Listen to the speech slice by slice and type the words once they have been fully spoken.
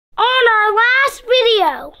last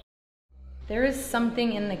video. There is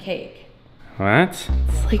something in the cake. What?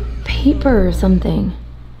 It's like paper or something.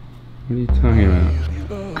 What are you talking about?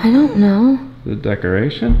 I don't know. The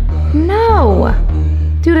decoration? No!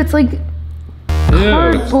 Dude, it's like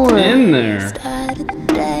cardboard. It's in there.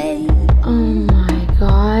 Oh my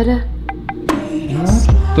god.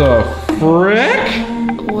 What the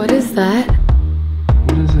frick? What is that?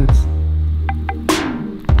 What is it?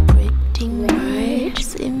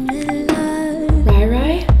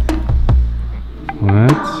 Rai?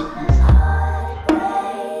 What?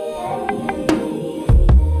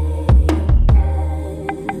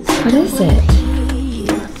 What is it?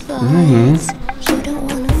 I don't know.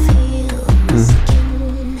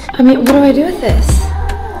 I mean, what do I do with this?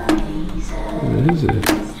 What is it?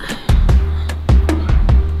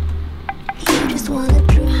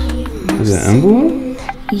 Is it an envelope?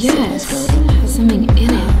 Yes, it has something in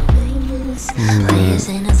it.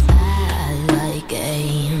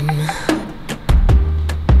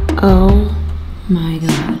 Oh my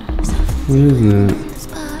god. What is that?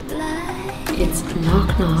 It's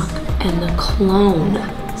Knock Knock and the clone.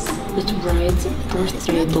 It's Ride's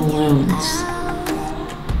birthday balloons.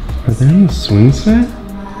 Are they in the swing set?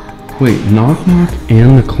 Wait, Knock Knock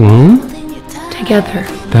and the clone? Together.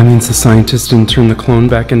 That means the scientist didn't turn the clone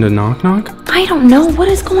back into Knock Knock? I don't know. What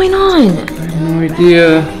is going on? I have no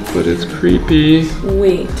idea, but it's creepy.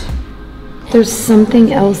 Wait. There's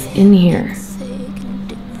something else in here.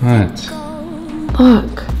 What?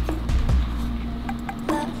 Look.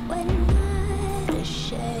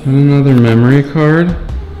 Another memory card?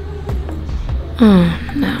 Oh,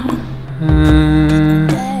 no.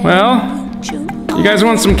 Well, you guys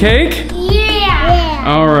want some cake? Yeah.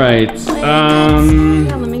 All right.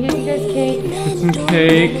 Yeah, let me get you guys cake. Get some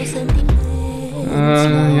cake.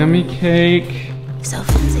 Yummy cake.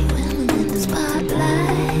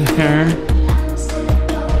 There.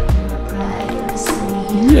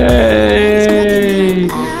 Yay!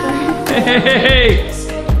 Hey!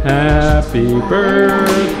 Happy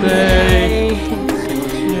birthday!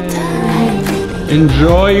 Yay.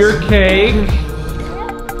 Enjoy your cake.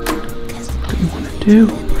 What do you want to do? I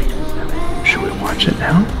don't know. Should we watch it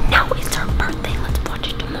now? No, it's her birthday. Let's watch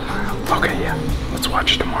it tomorrow. Okay, yeah. Let's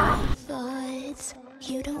watch it tomorrow.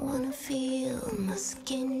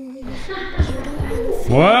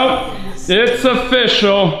 Well, it's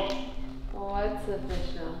official. What's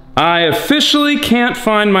official? I officially can't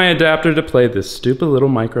find my adapter to play this stupid little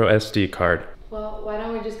micro SD card. Well, why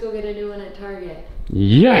don't we just go get a new one at Target?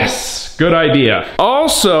 Yes, good idea.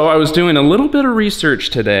 Also, I was doing a little bit of research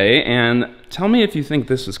today, and tell me if you think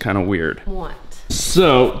this is kind of weird. What?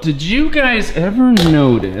 So, did you guys ever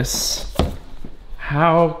notice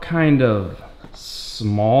how kind of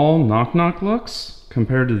small Knock Knock looks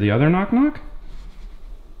compared to the other Knock Knock?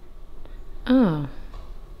 Oh.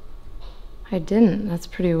 I didn't. That's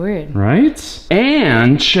pretty weird. Right?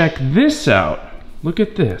 And check this out. Look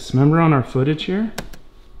at this. Remember on our footage here?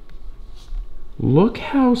 Look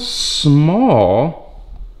how small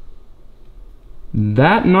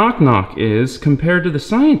that Knock Knock is compared to the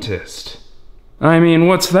scientist. I mean,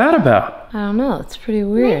 what's that about? I don't know. It's pretty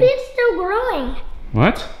weird. Maybe it's still growing.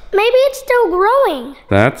 What? Maybe it's still growing.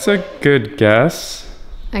 That's a good guess.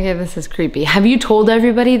 Okay, this is creepy. Have you told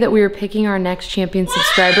everybody that we are picking our next champion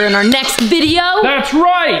subscriber in our next video? That's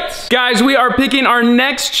right! Guys, we are picking our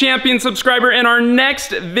next champion subscriber in our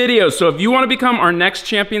next video. So if you want to become our next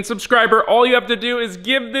champion subscriber, all you have to do is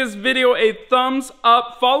give this video a thumbs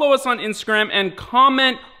up, follow us on Instagram, and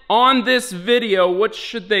comment on this video. What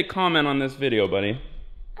should they comment on this video, buddy?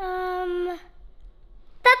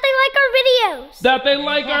 That they like our videos. That they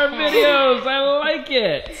like our videos. I like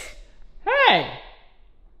it. Hey!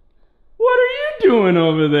 What are you doing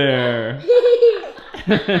over there?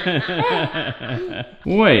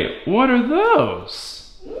 Wait, what are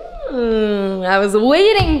those? I was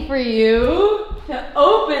waiting for you to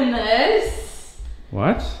open this.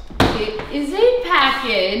 What? It is a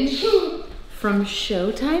package from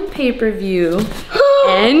Showtime pay-per-view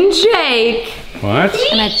and Jake. What?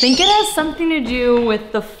 And I think it has something to do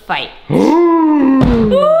with the fight.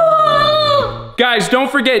 Guys, don't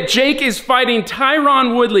forget, Jake is fighting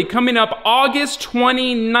Tyron Woodley coming up August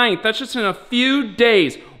 29th. That's just in a few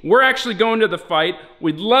days. We're actually going to the fight.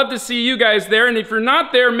 We'd love to see you guys there. And if you're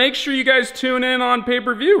not there, make sure you guys tune in on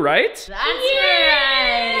pay-per-view, right? That's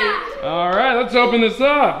right. All right, let's open this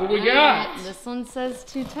up. What we got? This one says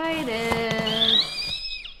to Tydus.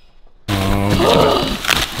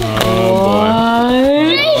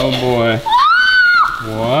 Oh boy.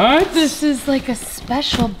 What? This is like a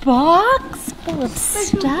special box full of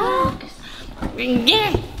stuff.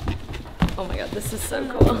 Yeah. Oh my god, this is so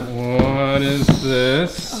cool. What is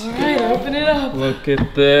this? All right, open it up. Look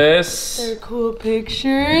at this. They're cool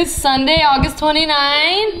pictures. Sunday, August 29.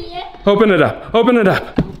 Yeah. Open it up. Open it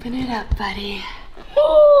up. Open it up, buddy.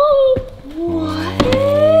 What?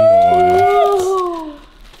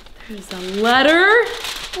 There's a letter.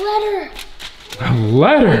 Letter. A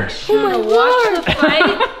letter. Oh my watch the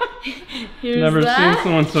fight. Here's Never that. seen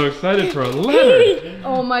someone so excited for a letter.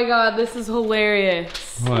 Oh my god, this is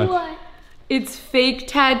hilarious. What? It's fake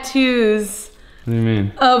tattoos What do you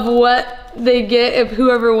mean? of what they get if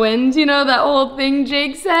whoever wins. You know that whole thing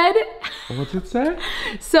Jake said? What's it say?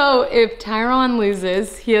 So if Tyron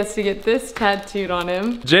loses, he has to get this tattooed on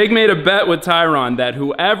him. Jake made a bet with Tyron that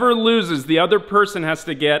whoever loses, the other person has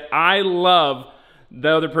to get I love the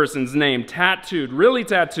other person's name tattooed, really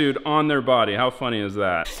tattooed on their body. How funny is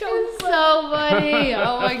that? So funny.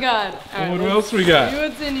 Oh my god. All right, What else we got? see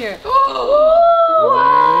what's in here. What?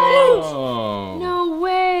 Oh. No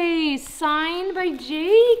way. Signed by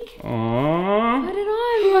Jake? Aww. Put it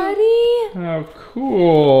on, buddy. How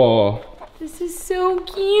cool. This is so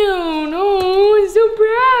cute. Oh, I'm so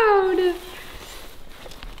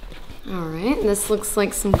proud. All right, this looks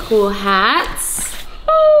like some cool hats.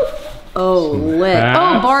 Oh, lit. hats.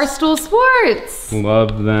 Oh, Barstool Sports.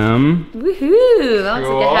 Love them. Woohoo. That looks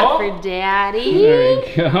like a hat Cool. for Daddy. There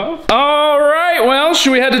you go. All right, well,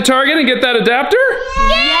 should we head to Target and get that adapter?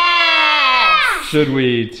 Yes. Should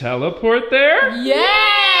we teleport there?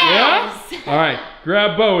 Yes. Yeah? All right,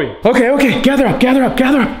 grab Bowie. Okay, gather up.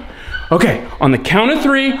 Okay, on the count of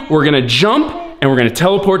 3, we're gonna jump and we're gonna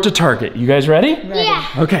teleport to Target. You guys ready? Yeah.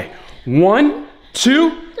 Okay, 1,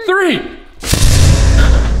 2, 3.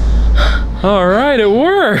 All right, it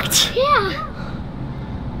worked. Yeah.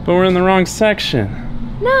 But we're in the wrong section.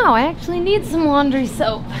 No, I actually need some laundry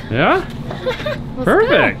soap. Yeah?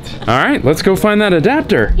 Perfect. All right, let's go find that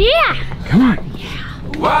adapter. Yeah. Come on.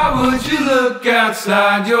 Why would you look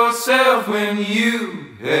outside yourself when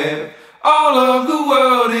you have all of the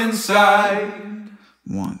world inside?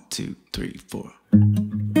 1, 2, 3, 4.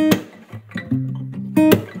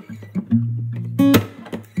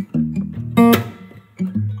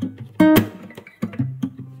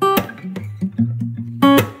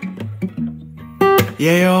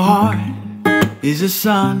 Yeah, your heart is a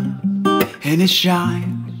sun and it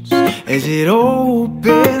shines as it opens.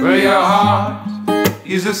 Well, your heart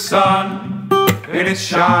is a sun and it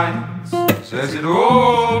shines as it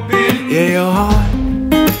opens. Yeah, your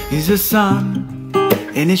heart is a sun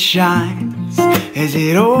and it shines as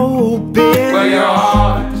it opens. Well, your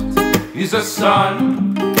heart is a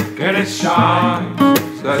sun and it shines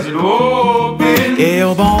as it opens. Yeah,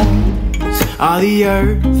 your bones are the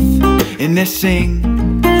earth and they sing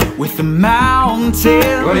with the mountains.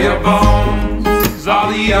 Well, your bones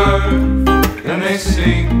are the earth and they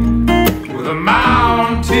sing with the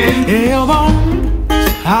mountains. Yeah, your bones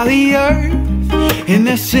are the earth and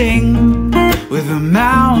they sing with the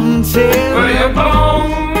mountains. Well, your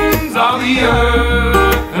bones are the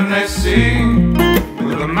earth and they sing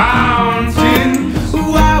with the mountains.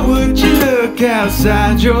 Why would you look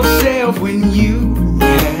outside yourself when you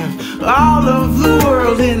have all of the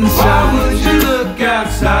world inside? Why would you look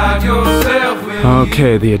outside yourself when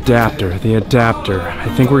Okay, the adapter. I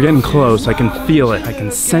think we're getting close. I can feel it. I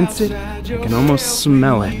can sense it. I can almost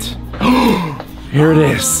smell it. Here it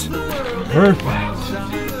is. Perfect.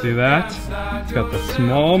 See that? It's got the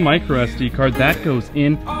small micro SD card that goes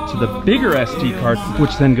into the bigger SD card,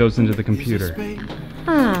 which then goes into the computer.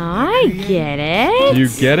 Oh, I get it. Do you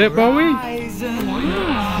get it, Bowie?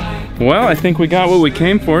 Well, I think we got what we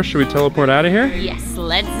came for. Should we teleport out of here? Yes,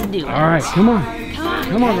 let's do it. All right, come on.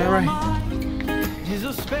 Come on, all right.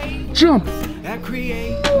 Jump.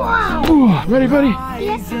 Ooh, ready, buddy?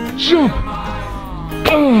 Jump.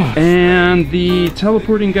 And the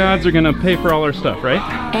teleporting gods are gonna pay for all our stuff, right?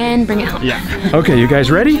 And bring it home. Yeah. Okay, you guys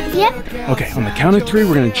ready? Yep. Okay, on the count of 3,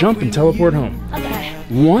 we're gonna jump and teleport home. Okay.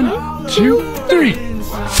 1, 2, 3.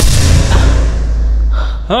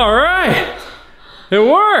 All right. It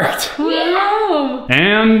worked. Wow.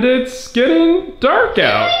 And it's getting dark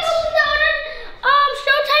out.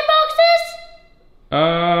 Showtime boxes?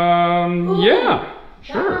 Yeah,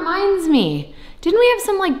 That sure. reminds me. Didn't we have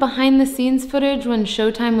some like behind the scenes footage when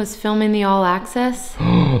Showtime was filming the All Access?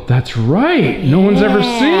 Oh, that's right. No one's ever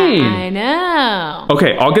seen. I know.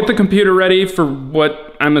 Okay, I'll get the computer ready for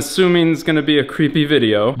what I'm assuming is gonna be a creepy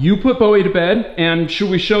video. You put Bowie to bed, and should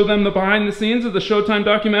we show them the behind the scenes of the Showtime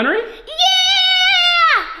documentary?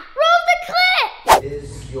 Yeah! Roll the clip!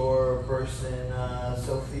 Is your person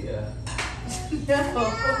Sophia? No.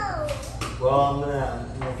 Well,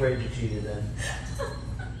 I'm afraid you cheated then.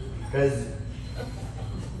 Because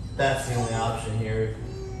That's the only option here.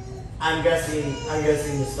 I'm guessing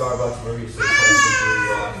the Starbucks barista question threw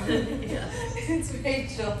you off. It's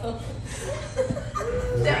Rachel.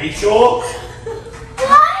 Rachel?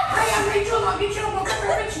 What? I am Rachel, not Rachel, not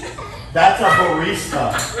Rachel. That's a barista.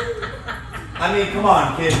 I mean, come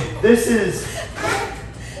on, kid. This is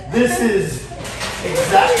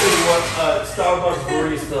exactly what a Starbucks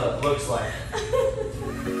barista looks like.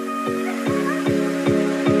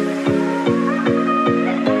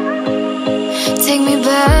 Take me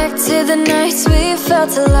back to the nights we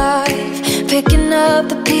felt alive, picking up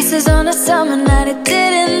the pieces on a summer night. I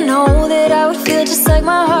didn't know that I would feel just like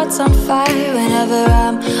my heart's on fire whenever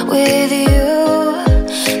I'm with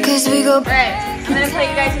you. Cause we go. Alright, I'm gonna play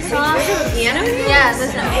you guys a song. Piano? Yeah,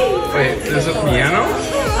 listen. Wait, there's a piano?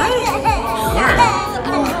 Where?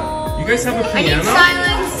 You guys have a I need piano?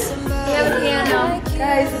 silence. We have a piano.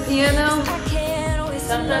 Guys, the piano.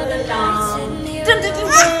 Dun, dun, dun, dun. Dun, dun, dun, dun.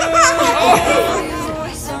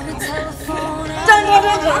 Dun, dun,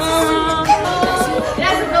 dun, dun.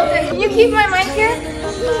 Can you keep my mic here?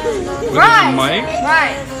 With Right. the mic?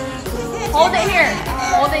 Right. Hold it here.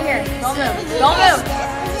 Hold it here. Don't move. Don't move.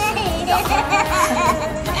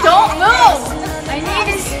 Don't move. I need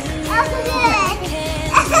to.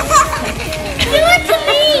 Do it to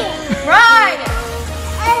me! Right.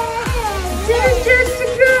 There's just a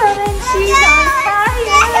girl and she's on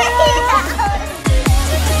fire.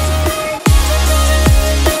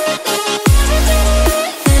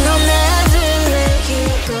 And I'll never let you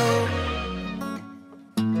go.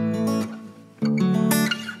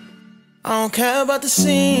 I don't care about the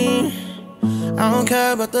scene, I don't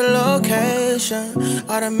care about the location.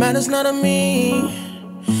 All that matters not to me,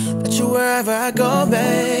 that you wherever I go,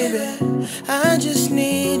 baby. I just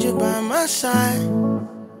need you by my side,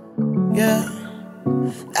 yeah.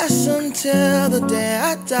 That's until the day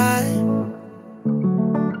I die.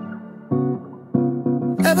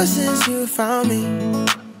 Ever since you found me,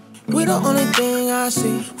 we the only thing I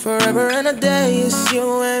see. Forever and a day, it's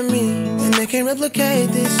you and me, and they can't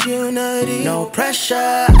replicate this unity. No pressure,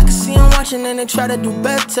 I can see them watching and they try to do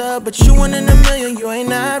better, but you one in a million, you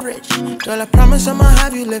ain't average. Girl, I promise I'ma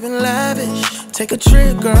have you living lavish. Take a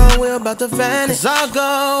trip, girl, we're about to vanish. 'Cause I'll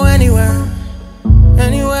go anywhere,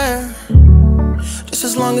 anywhere, just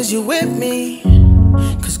as long as you with me.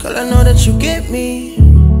 'Cause girl, I know that you get me,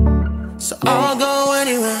 so I'll go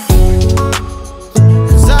anywhere.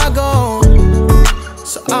 I'll go,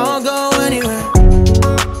 so I'll go anywhere.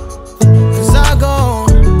 'Cause I'll go,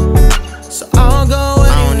 so I'll go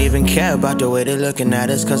anywhere. I don't even care about the way they're looking at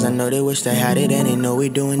us, 'cause I know they wish they had it and they know we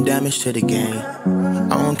doing damage to the game.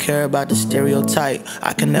 I don't care about the stereotype,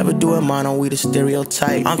 I can never do it mono, we the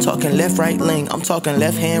stereotype. I'm talking left, right link, I'm talking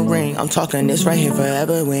left hand ring, I'm talking this right here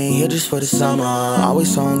forever. We ain't here just for the summer,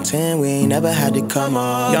 always on 10, we ain't never had to come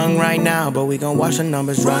up. Young right now, but we gon' watch the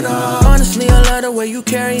numbers run up. Honestly, I love the way you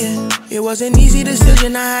carry it. It was an easy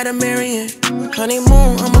decision, I had to marry it.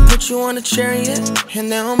 Honeymoon, I'ma put you on a chariot,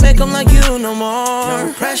 and they don't make them like you no more.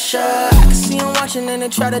 No pressure, I can see them watching and they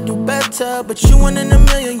try to do better, but you one in a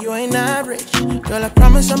million, you ain't average. Girl, I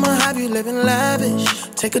promise I'ma have you living lavish.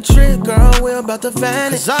 Take a trip, girl, we're about to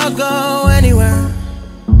vanish. 'Cause I'll go anywhere,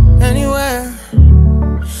 anywhere,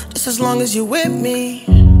 just as long as you with me.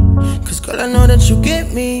 'Cause girl, I know that you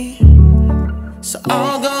get me, so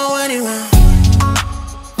I'll go anywhere.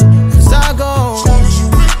 'Cause I'll go,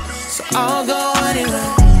 so I'll go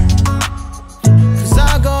anywhere. 'Cause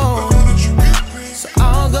I'll go, so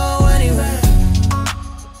I'll go anywhere.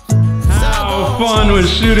 How fun was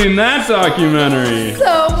shooting that documentary?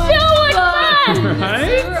 So much fun.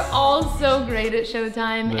 Right? We're all so great at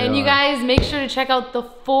Showtime. They And you are. guys, make sure to check out the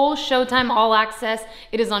full Showtime All Access.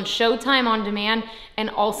 It is on Showtime On Demand and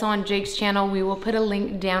also on Jake's channel. We will put a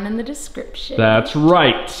link down in the description. That's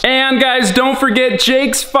right. And guys, don't forget,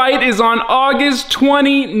 Jake's fight is on August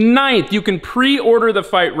 29th. You can pre-order the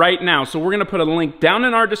fight right now. So we're gonna put a link down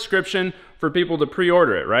in our description for people to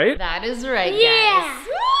pre-order it, right? That is right, Yeah. guys.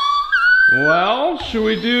 Well, should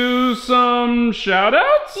we do some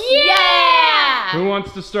shout-outs? Yeah! Who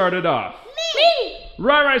wants to start it off? Me!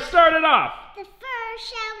 Right, start it off. The first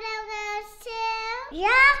shout out goes to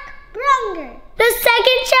Jack Brunger. The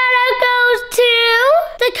second shout out goes to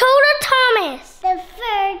Dakota Thomas. The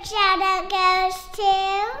third shout out goes to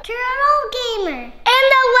Turtle Gamer. And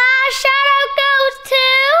the last shout out goes to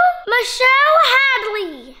Michelle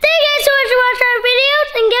Hadley. Thank you guys so much for watching our videos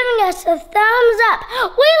and giving us a thumbs up.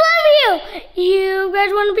 We love you. You guys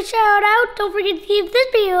want to be shouted out? Don't forget to give this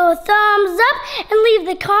video a thumbs up and leave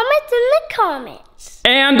the comments in the comments.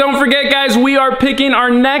 And don't forget, guys, we are picking our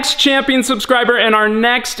next champion subscriber in our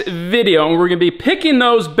next video. And we're gonna be picking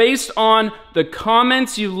those based on the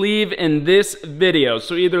comments you leave in this video.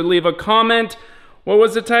 So either leave a comment, what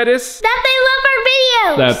was it, Tydus? That they love our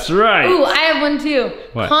videos. That's right. Ooh, I have one too.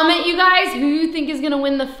 What? Comment, you guys, who you think is gonna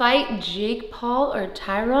win the fight, Jake Paul or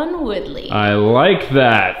Tyron Woodley. I like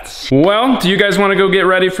that. Well, do you guys wanna go get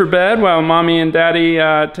ready for bed while mommy and daddy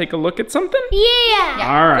take a look at something? Yeah.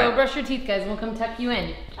 All right. Go brush your teeth, guys, and we'll come tuck you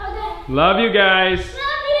in. Okay. Love you guys.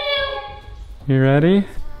 Love you. You ready?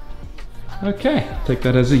 Okay, take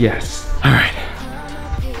that as a yes. All right,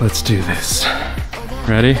 let's do this.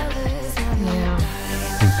 Ready?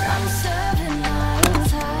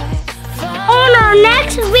 On our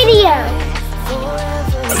next video.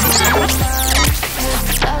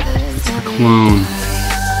 It's the clone.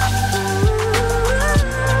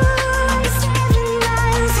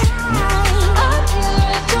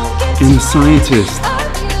 And the scientist.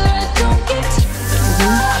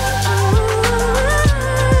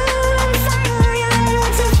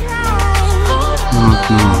 Knock,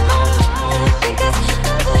 knock.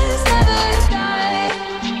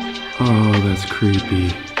 Oh, that's creepy.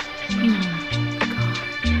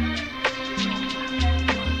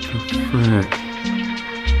 What the frick?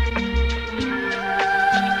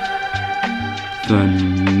 The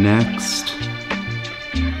next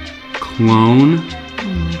clone?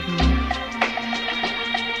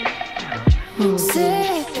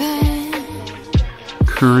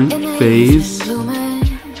 Current phase?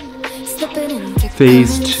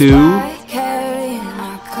 Phase 2?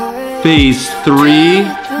 Phase 3?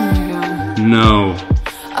 No.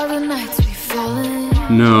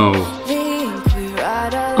 No.